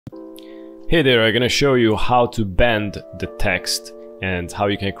Hey there, I'm gonna show you how to bend the text and how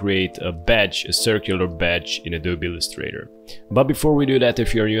you can create a badge, a circular badge in Adobe Illustrator. But before we do that,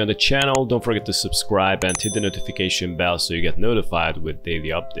 if you're new on the channel, don't forget to subscribe and hit the notification bell so you get notified with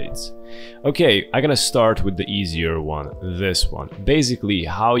daily updates. Okay, I'm gonna start with the easier one, this one. Basically,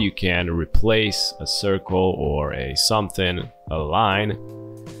 how you can replace a circle or a something, a line,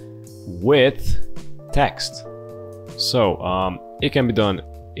 with text. So, it can be done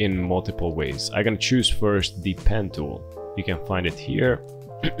in multiple ways. I'm gonna choose first the pen tool. You can find it here.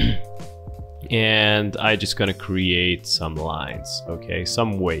 And I just gonna create some lines, okay,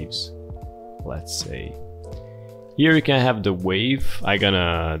 some waves, let's say. Here you can have the wave. I'm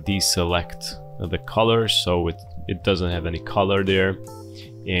gonna deselect the color so it doesn't have any color there.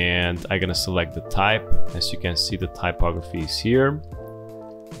 And I'm gonna select the type. As you can see, the typography is here.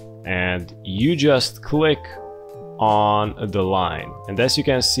 And you just click on the line, and as you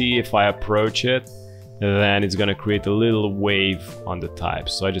can see, if I approach it, then it's gonna create a little wave on the type.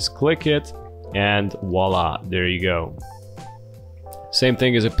 So I just click it and voila, there you go. Same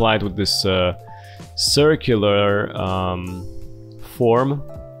thing is applied with this circular form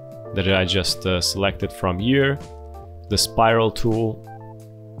that I just selected from here, the spiral tool.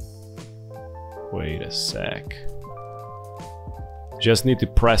 Wait a sec. Just need to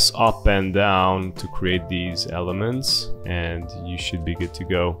press up and down to create these elements and you should be good to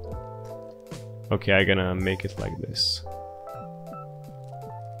go. Okay, I'm gonna make it like this.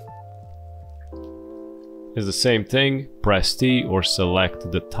 It's the same thing, press T or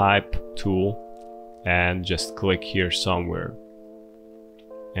select the type tool and just click here somewhere.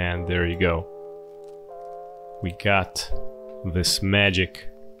 And there you go. We got this magic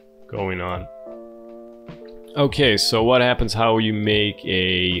going on. Okay, so what happens how you make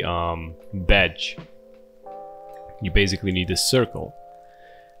a badge? You basically need a circle.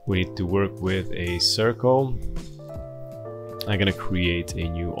 We need to work with a circle. I'm gonna create a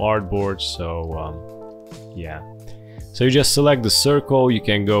new artboard, so yeah. So you just select the circle, you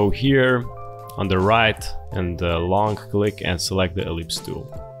can go here on the right and long click and select the ellipse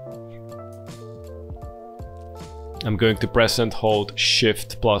tool. I'm going to press and hold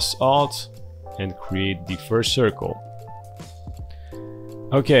Shift plus Alt and create the first circle.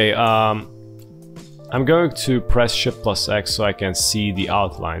 Okay, I'm going to press Shift plus X so I can see the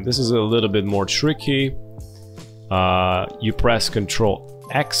outline. This is a little bit more tricky. You press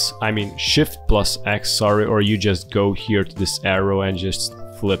Shift plus X, sorry, or you just go here to this arrow and just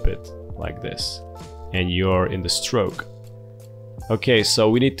flip it like this, and you're in the stroke. Okay, so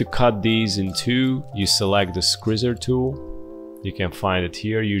we need to cut these in two. You select the scissor tool. You can find it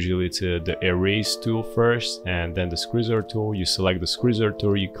here. Usually it's the erase tool first and then the scissor tool. You select the scissor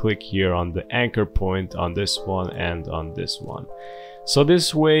tool, you click here on the anchor point on this one and on this one. So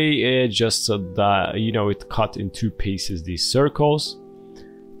this way it just it cut in two pieces these circles.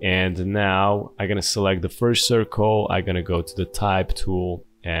 And now I'm gonna select the first circle. I'm gonna go to the type tool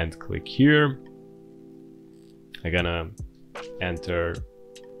and click here. I'm gonna enter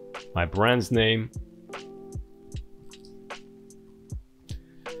my brand's name.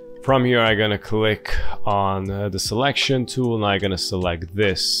 From here, I'm gonna click on the selection tool and I'm gonna select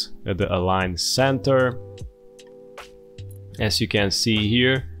this, the align center. As you can see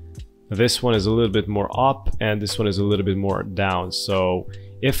here, this one is a little bit more up and this one is a little bit more down. So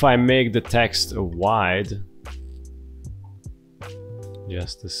if I make the text wide,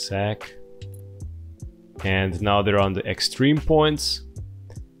 just a sec, and now they're on the extreme points,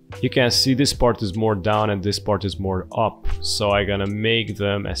 you can see this part is more down and this part is more up. So I'm gonna make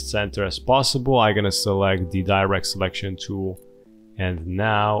them as center as possible. I'm gonna select the direct selection tool and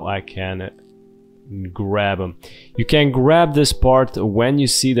now I can grab them. You can grab this part when you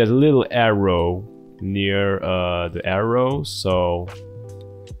see that little arrow near the arrow. So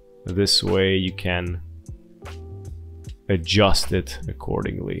this way you can adjust it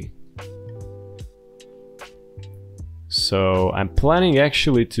accordingly. So I'm planning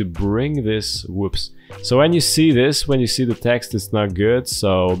actually to bring this, whoops. So when you see this, when you see the text, it's not good.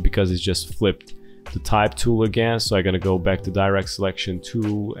 So because it's just flipped the type tool again. So I'm gonna go back to direct selection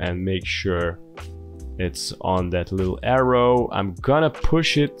tool and make sure it's on that little arrow. I'm gonna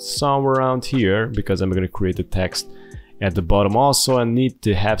push it somewhere around here because I'm gonna create the text at the bottom also and need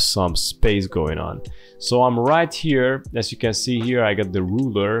to have some space going on. So I'm right here. As you can see here, I got the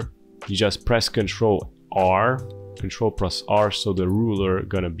ruler. You just press Control plus R, so the ruler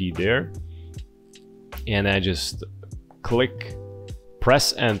gonna be there, and I just click,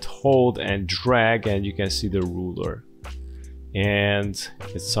 press and hold and drag, and you can see the ruler, and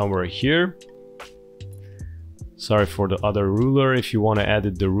it's somewhere here. Sorry for the other ruler. If you want to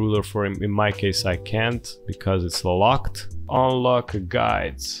edit the ruler for him, in my case I can't because it's locked. Unlock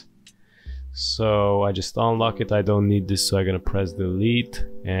guides. So I just unlock it. I don't need this, so I'm gonna press delete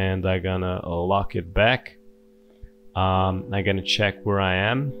and I'm gonna lock it back. I'm gonna check where I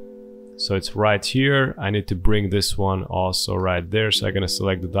am. So it's right here. I need to bring this one also right there. So I'm gonna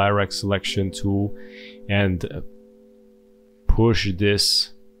select the direct selection tool and push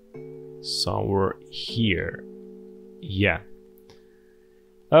this somewhere here. Yeah,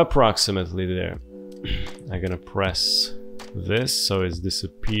 approximately there. I'm gonna press this so it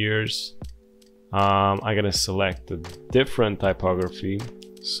disappears. I'm gonna select a different typography.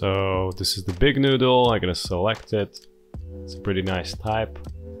 So this is the big noodle. I'm gonna select it. It's a pretty nice type.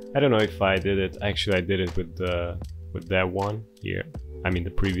 I don't know if I did it. Actually, I did it with that one here. I mean the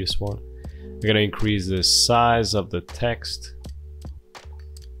previous one. I'm gonna increase the size of the text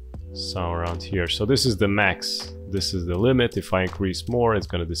somewhere around here. So this is the max. This is the limit. If I increase more, it's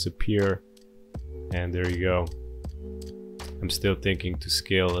gonna disappear. And there you go. I'm still thinking to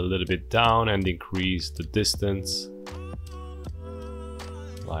scale a little bit down and increase the distance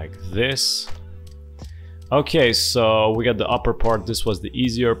like this. Okay, so we got the upper part. This was the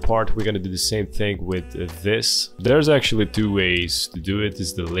easier part. We're gonna do the same thing with this. There's actually two ways to do it.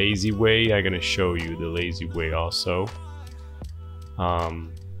 It's the lazy way. I'm gonna show you the lazy way also.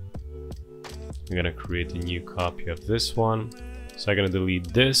 I'm gonna create a new copy of this one. So I'm gonna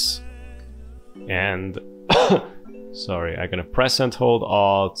delete this and sorry, I'm gonna press and hold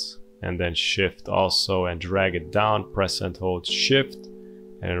Alt and then Shift also and drag it down, press and hold Shift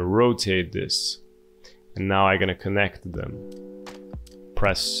and rotate this. And now I'm gonna connect them.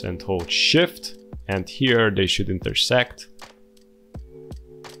 Press and hold Shift and here they should intersect.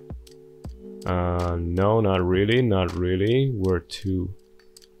 No, not really, not really. We're too...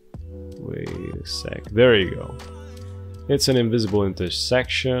 Wait a sec. There you go. It's an invisible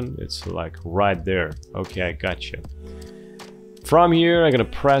intersection. It's like right there. Okay, I gotcha. From here, I'm gonna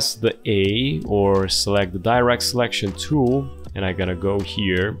press the A or select the direct selection tool and I'm gonna go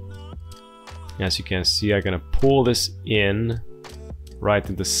here. As you can see, I'm gonna pull this in right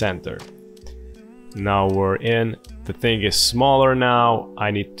in the center. Now we're in. The thing is smaller now.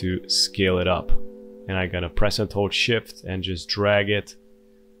 I need to scale it up. And I'm gonna press and hold Shift and just drag it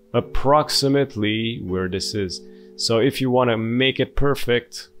approximately where this is. So if you want to make it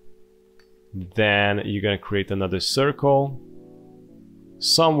perfect, then you're gonna create another circle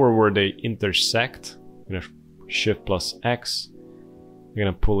somewhere where they intersect. I'm gonna Shift plus X. I'm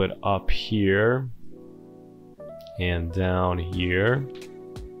gonna pull it up here and down here,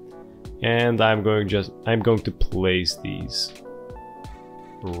 and I'm going to place these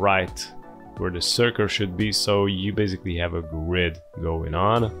right where the circle should be, so you basically have a grid going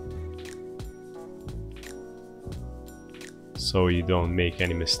on, so you don't make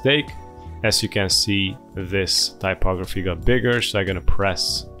any mistake. As you can see, this typography got bigger, so I'm gonna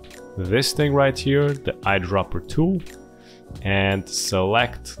press this thing right here, the eyedropper tool, and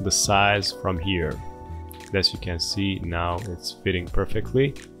select the size from here. As you can see, now it's fitting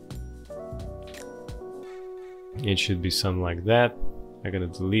perfectly. It should be something like that. I'm gonna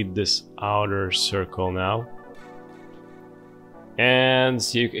delete this outer circle now. And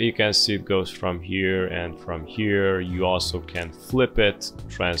you can see it goes from here and from here. You also can flip it,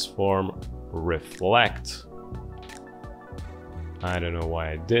 transform, reflect. I don't know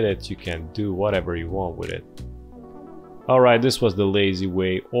why I did it. You can do whatever you want with it. Alright, this was the lazy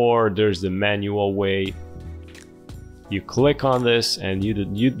way, or there's the manual way. You click on this and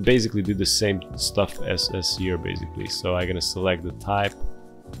you basically do the same stuff as here basically. So I'm gonna select the type,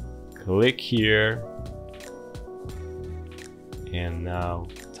 click here, and now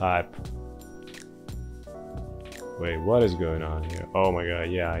type. Wait, what is going on here? Oh my god,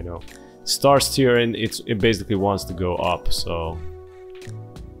 yeah, I know. It starts here and it basically wants to go up, so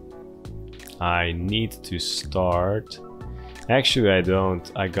I need to start. Actually, I don't.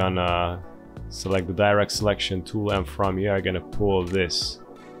 I'm gonna select the direct selection tool, and from here I'm gonna pull this.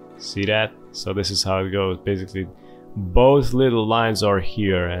 See that? So this is how it goes. Basically, both little lines are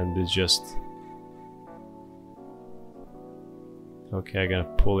here, and it's just... Okay, I'm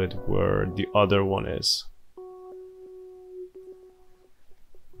gonna pull it where the other one is.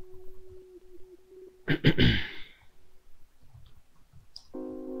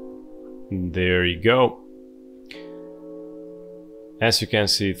 There you go. As you can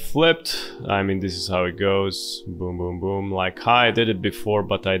see, it flipped. I mean, this is how it goes. Boom, boom, boom. Like how I did it before,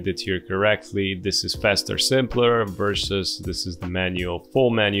 but I did here correctly. This is faster, simpler versus this is the manual, full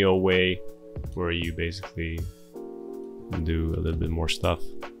manual way, where you basically do a little bit more stuff.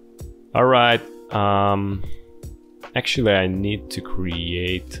 All right. Actually, I need to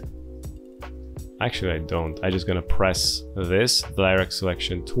create... Actually, I don't. I'm just gonna press this direct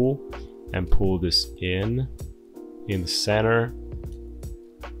selection tool and pull this in the center.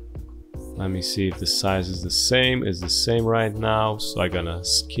 Let me see if the size is the same. It's the same right now, so I'm gonna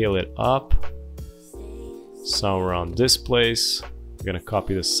scale it up somewhere around this place. I'm gonna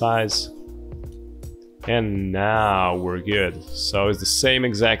copy the size, and now we're good. So it's the same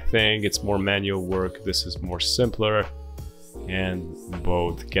exact thing. It's more manual work. This is more simpler, and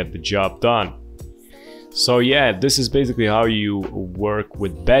both get the job done. So yeah, this is basically how you work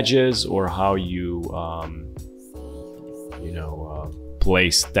with badges, or how you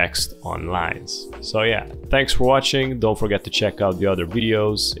place text on lines. So yeah, thanks for watching. Don't forget to check out the other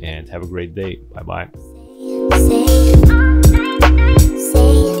videos, and have a great day. Bye bye.